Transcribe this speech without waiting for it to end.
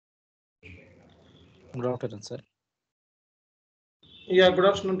Good afternoon, sir. Yeah, good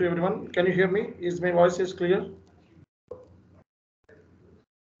afternoon to everyone. Can you hear me? Is my voice is clear?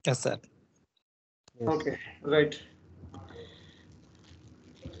 Yes, sir. Yes. Okay, right.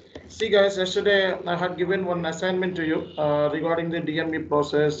 See, guys, yesterday I had given one assignment to you regarding the DME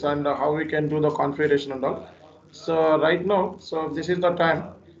process and how we can do the configuration and all. So right now, so this is the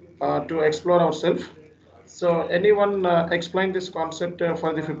time to explore ourselves. So anyone explain this concept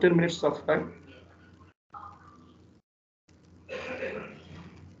for the 15 minutes of time?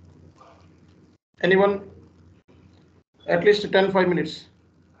 Anyone? At least 5 minutes.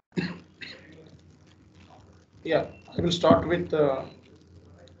 Yeah, I will start with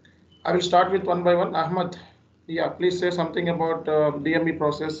one by one. Ahmad, yeah, please say something about DME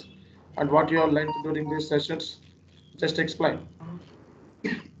process and what you have learned during these sessions. Just explain.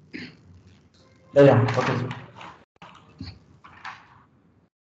 Yeah, okay, sir.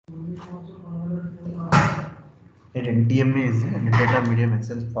 DME is a data medium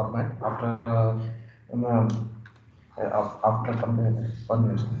Excel format after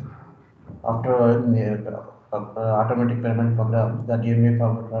conversion. After automatic payment program, the DME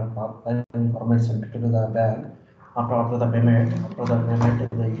format sent to the bank. After the payment, the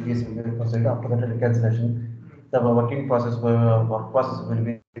EBS will be proceeded. After that, reconciliation, the work process will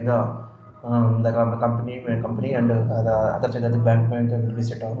be the company and the other side of the bank will be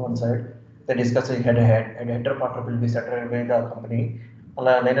set on one side. They discuss a head. And header part will be settled by the company.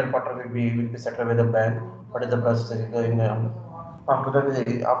 Later part will be settled by the bank. What is the process going on? After that,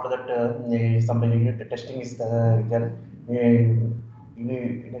 some unit testing is there.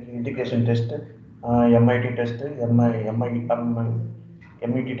 Integration test, MIT test,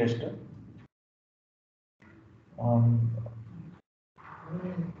 MET test. Um,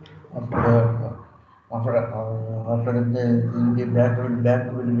 after the bank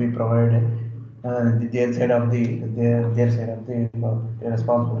will be provided their side of the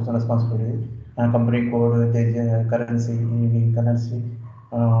responsibility company code the currency they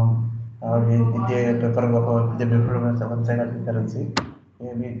prefer one side of the currency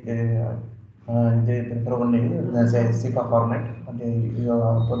maybe they prefer only say SIPA format and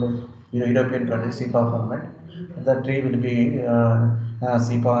European country SIPA format. The tree will be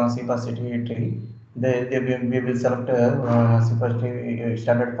SIPA city tree. We will select SIPA tree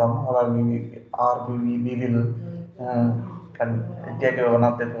standard form, or we will can take one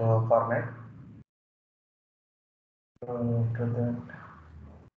of the format. To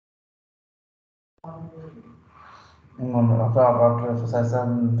after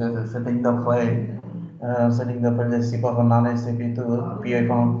setting the file, the SIPA from non-SAP to PI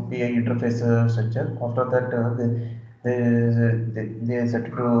interface structure. After that, they set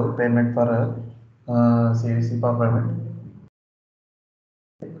to payment for SIPA payment.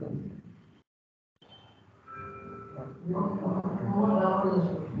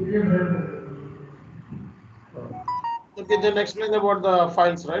 Okay, then explain about the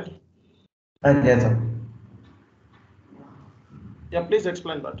files, right? Yes, sir. Yeah, please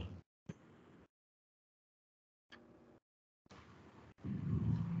explain that.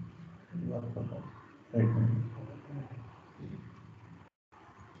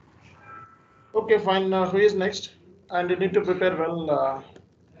 Okay, fine. Who is next? And you need to prepare well,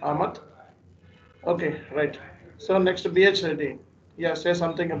 Ahmad. Okay, right. So next, BH ready. Yeah, say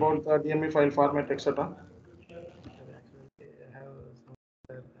something about the DME file format, etc.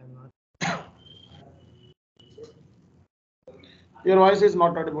 Your voice is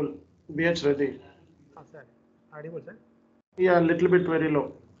not audible. BH ready. Sir, audible, sir? Yeah, a little bit very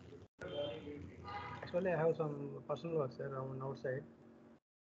low. Actually, I have some personal work, sir, on outside.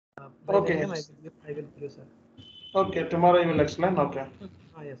 Okay. I will give, sir. Okay, tomorrow you will explain. Okay.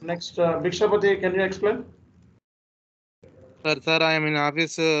 Yes. Next, Bhikshapati, can you explain? Sir, I am in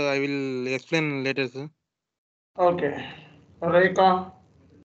office. I will explain later, sir. Okay. Rekha.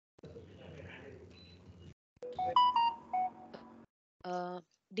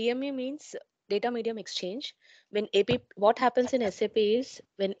 DME means data medium exchange. When what happens in SAP is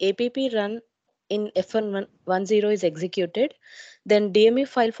when APP run in F110 is executed, then DME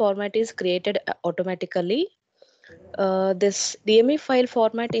file format is created automatically. This DME file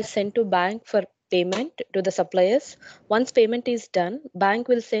format is sent to bank for payment to the suppliers. Once payment is done, bank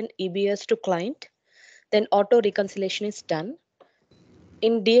will send EBS to client. Then auto reconciliation is done.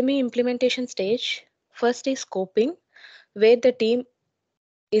 In DME implementation stage, first is scoping, where the team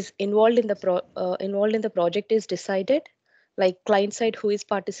is involved in the project is decided, like client side who is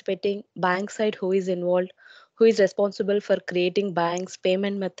participating, bank side who is involved, who is responsible for creating banks,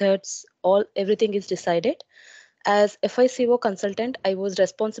 payment methods, everything is decided. As FICO consultant, I was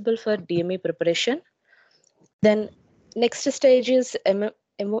responsible for DME preparation. Then next stage is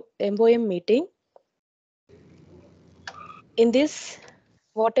MOM meeting. In this,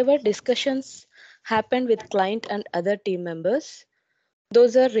 whatever discussions happen with client and other team members,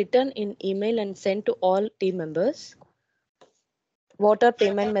 those are written in email and sent to all team members. What are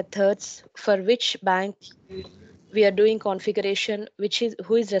payment methods, for which bank we are doing configuration,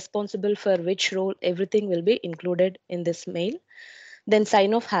 who is responsible for which role, everything will be included in this mail. Then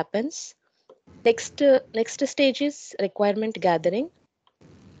sign off happens. Next stage is requirement gathering.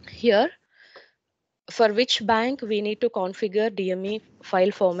 Here, for which bank we need to configure DME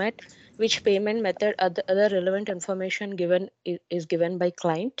file format, which payment method, other relevant information given is given by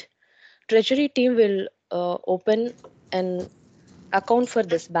client. Treasury team will open an account for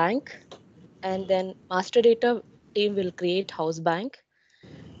this bank, and then master data team will create house bank.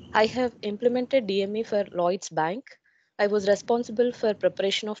 I have implemented DME for Lloyd's Bank. I was responsible for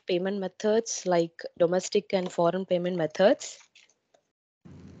preparation of payment methods like domestic and foreign payment methods.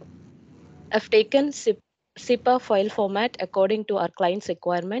 I've taken SIPA file format according to our client's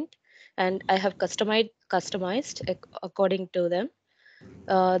requirement, and I have customized according to them.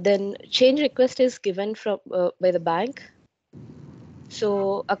 Then change request is given by the bank.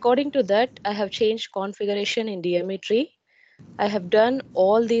 So according to that, I have changed configuration in DME tree. I have done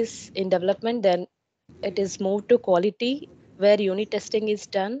all these in development. Then it is moved to quality, where unit testing is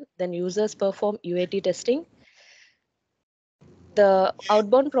done. Then users perform UAT testing. The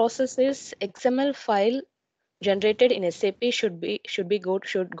outbound process is XML file generated in SAP should go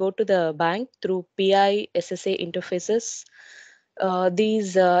to the bank through PI SSA interfaces.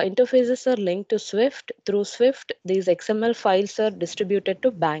 These interfaces are linked to Swift. Through Swift, these XML files are distributed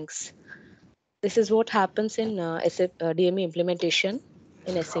to banks. This is what happens in SAP DME implementation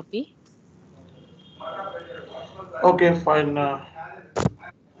in SAP. Okay, fine.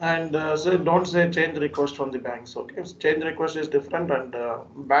 And so don't say change request from the banks. Okay, change request is different, and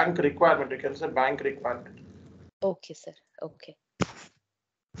bank requirement, you can say bank requirement. Okay, sir. Okay.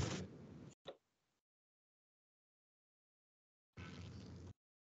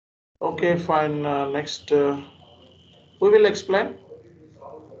 Okay, fine. Next, we will explain.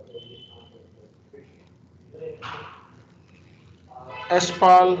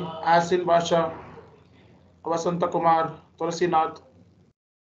 Espal, Asin Basha, Vasanta Kumar, Tulasinath,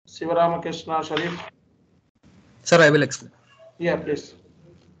 Sivaramakrishna, Sharif. Sir, I will explain. Yeah, please.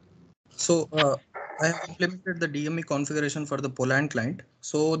 So I have implemented the DME configuration for the Poland client.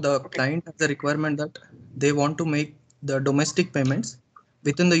 So the client has the requirement that they want to make the domestic payments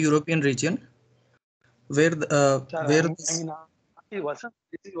within the European region, where Sir, where this is Vasant,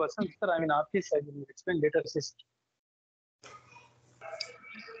 sir. I'm in office. I will explain later.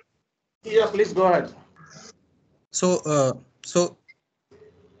 Yeah, please go ahead. So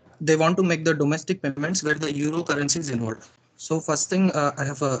they want to make the domestic payments where the euro currency is involved. So first thing, I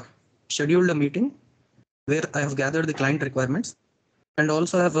have scheduled a meeting where I have gathered the client requirements, and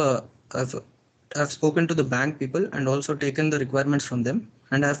also I've spoken to the bank people and also taken the requirements from them,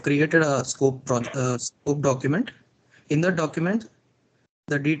 and I've created a scope document. In that document,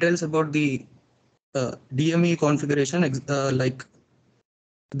 the details about the DME configuration, like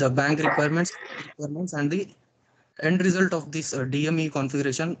the bank requirements and the end result of this DME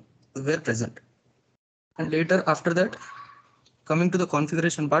configuration were present. And later, after that, coming to the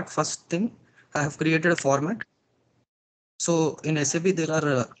configuration part, first thing, I have created a format. So in SAP, there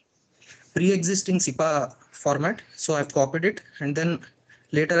are pre-existing SIPA format. So I've copied it, and then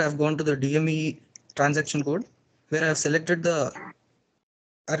later I've gone to the DME transaction code where I've selected the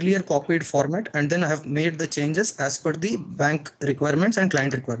earlier copied format, and then I have made the changes as per the bank requirements and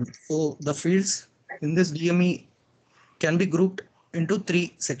client requirements. So the fields in this DME can be grouped into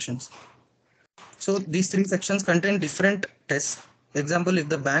 3 sections. So these 3 sections contain different tests. Example, if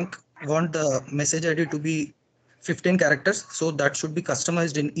the bank want the message ID to be 15 characters, so that should be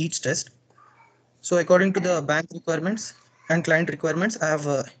customized in each test. So according to the bank requirements and client requirements, I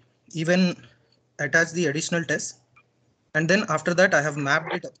have even attached the additional tests. And then after that, I have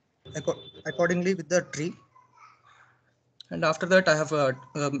mapped it accordingly with the tree. And after that, I have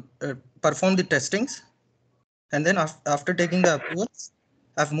performed the testings. And then after taking the approvals,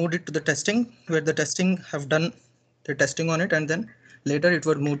 I've moved it to the testing, where the testing have done the testing on it, and then later it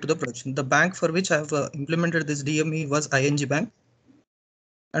would move to the production. The bank for which I have implemented this DME was ING Bank.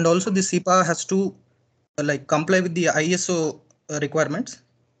 And also the SIPA has to like comply with the ISO requirements,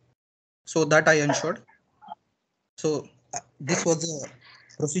 so that I ensured. So this was the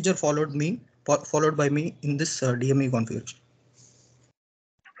procedure followed by me in this DME configuration.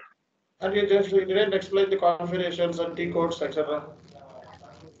 And you didn't explain the configurations and T codes, etc.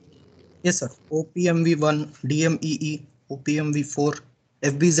 Yes, sir. OPMV1, DMEE, OPMV4,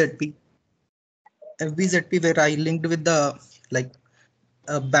 FBZP. FBZP where I linked with the like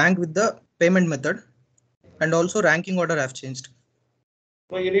bank with the payment method, and also ranking order I've changed.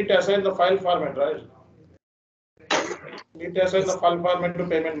 So you need to assign the file format, right? You need to assign the file format to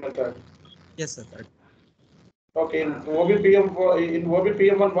payment method. Yes, sir. Correct. Okay, in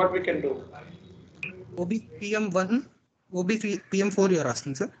OBPM1, what we can do? OBPM1, OBPM4 you're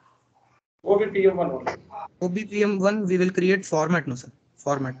asking, sir? OBPM1 only. OBPM1 we will create format, no, sir.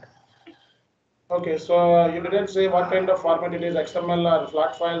 Format. Okay, so you didn't say what kind of format it is, XML or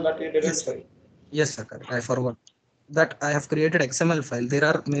flat file, that you didn't Yes, sir. say. Yes, sir. Correct. I forgot that I have created XML file. There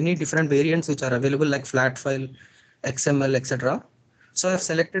are many different variants which are available like flat file, XML, etc. So I have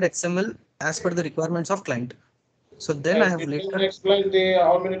selected XML as per the requirements of client. So then I Yes, have you didn't later. explain the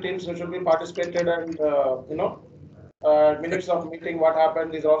how many teams should be participated and minutes of meeting, what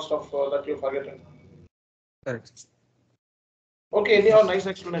happened, these all stuff that you forgotten. Correct. Okay, anyhow, nice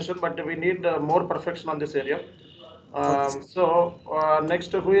explanation, but we need more perfection on this area. Okay.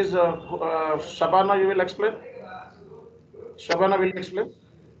 Next, who is Shabana? You will explain. Shabana will explain.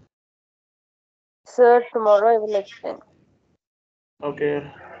 Sir, tomorrow I will explain. Okay.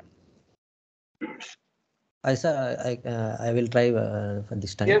 I will try for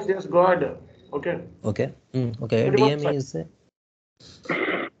this time. Yes, go ahead. Okay. Okay. Okay. Very much, DME is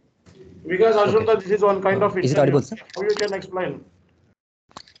because assume okay. that this is one kind of Is it audible, interview. sir? How you can explain?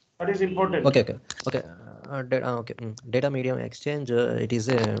 That is important. Okay. Data medium exchange. It is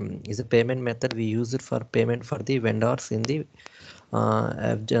a payment method we use it for payment for the vendors in the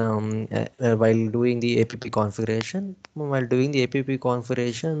while doing the APP configuration. While doing the APP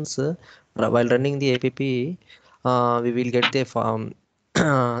configurations, while running the APP, we will get the form.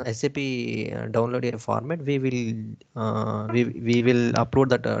 SAP download a format. We will upload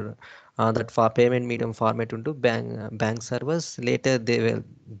that for payment medium format into bank servers. Later they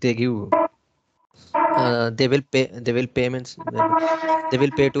give they will payments they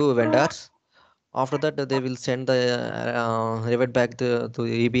will pay to vendors. After that they will send the revert back to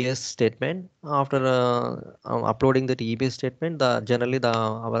EBS statement. After uploading the EBS statement, generally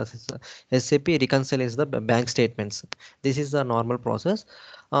our SAP reconciles the bank statements. This is the normal process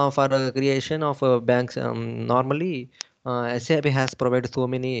for creation of banks. Normally SAP has provided so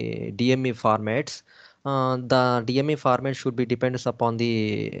many DME formats. The DME format should be depends upon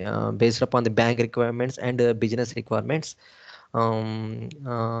the based upon the bank requirements and business requirements. um,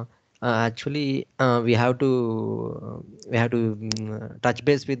 uh, Actually, we have to touch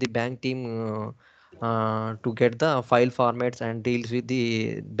base with the bank team to get the file formats and deals with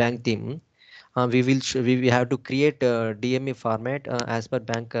the bank team. We have to create a DME format as per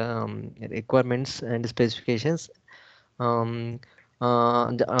bank requirements and specifications.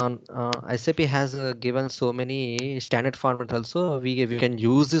 SAP has given so many standard formats also. We can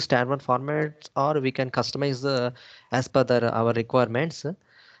use the standard formats or we can customize as per our requirements.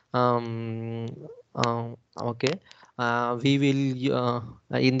 Okay. We will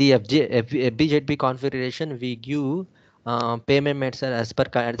in the FBZP configuration we give payment method as per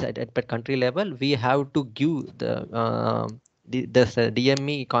at per country level. We have to give this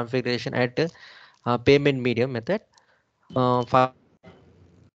DME configuration at payment medium method. For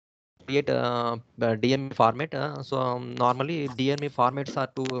create a DME format. Normally DME formats are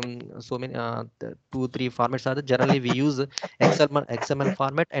so many two three formats are there. Generally we use XML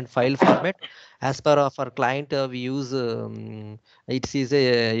format and file format. As per of our client, we use it is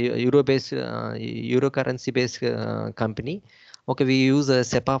a euro based euro currency based company. Okay, we use a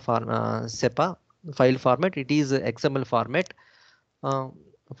SEPA file format. It is a XML format.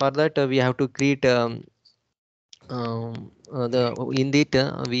 For that we have to create the in it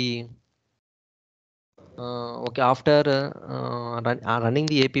we okay, after running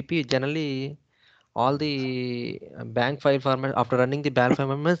the APP, generally all the bank file format, after running the bank file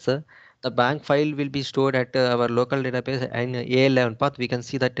formats, the bank file will be stored at our local database in A11 path. We can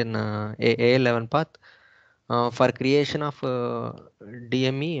see that in A11 path. For creation of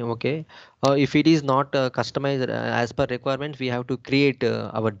DME, okay, if it is not customized as per requirements, we have to create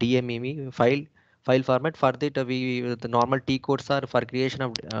our DME file format. For that the normal T codes are for creation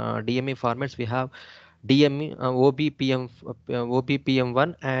of DME formats. We have DME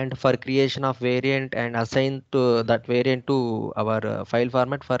OBPM1, and for creation of variant and assign to that variant to our file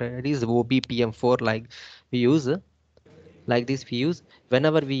format for it is OBPM4. We use like this we use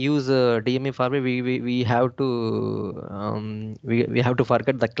whenever we use DME format. We have to we have to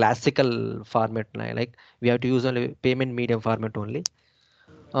forget the classical format, like we have to use only payment medium format only.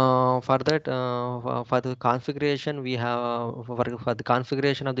 For that, for the configuration, we have for the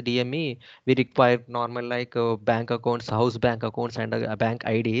configuration of the DME, we require normal like bank accounts, house bank accounts, and bank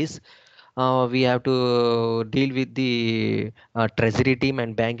IDs. We have to deal with the treasury team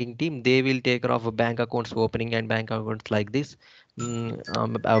and banking team. They will take care of bank accounts opening and bank accounts like this. Bank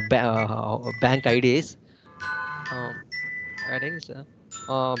IDs. I think so.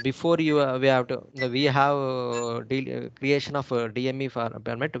 Before you, we have creation of DME for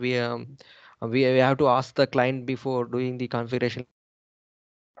permit. We have to ask the client before doing the configuration.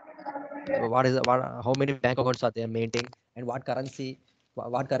 How many bank accounts are they maintaining, and what currency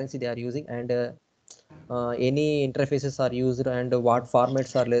they are using, and any interfaces are used, and what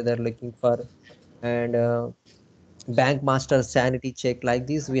formats are they're looking for, and bank master sanity check like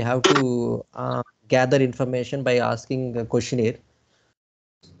this. We have to gather information by asking a questionnaire.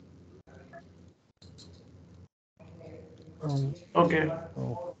 Okay,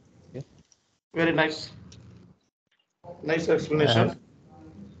 Okay. very nice. Nice explanation.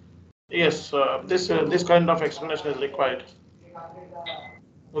 Yes, this kind of explanation is required.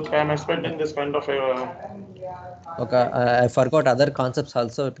 Okay, I'm expecting this kind of Okay, I forgot other concepts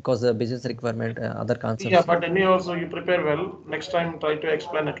also because the business requirement, other concepts. yeah, but anyhow, also you prepare well. Next time, try to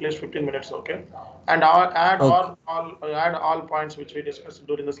explain at least 15 minutes, okay? And add Okay. all points which we discussed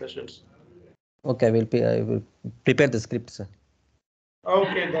during the sessions. Okay, I will prepare the script, sir.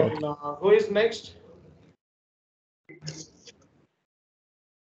 Okay, then who is next?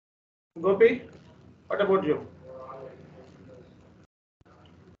 Gopi, what about you?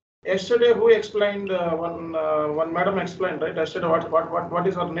 Yesterday, who explained one madam explained, right? Yesterday, what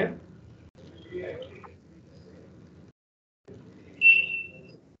is her name?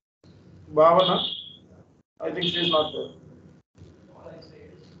 Bhavana. I think she is not there.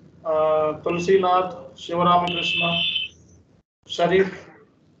 Tulsinath, Shivaramakrishna, Sharif,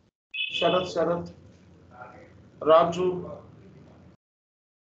 Sharat, Raju,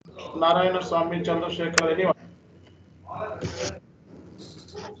 Narayana Swami, Chandrasekhar, anyone?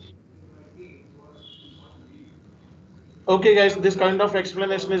 Okay, guys, this kind of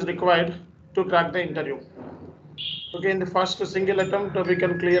explanation is required to crack the interview. Okay, in the first single attempt, we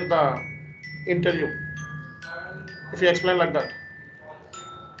can clear the interview if you explain like that.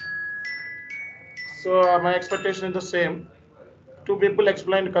 So my expectation is the same. Two people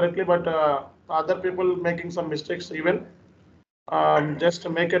explained correctly, but other people making some mistakes even. Just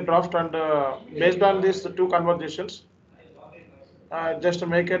make a draft and based on these two conversations, just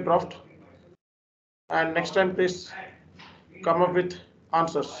make a draft. And next time, please come up with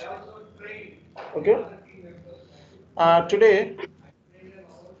answers. Okay. Today,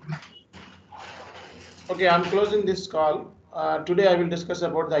 okay, I'm closing this call. Today I will discuss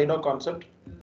about the IDoc concept.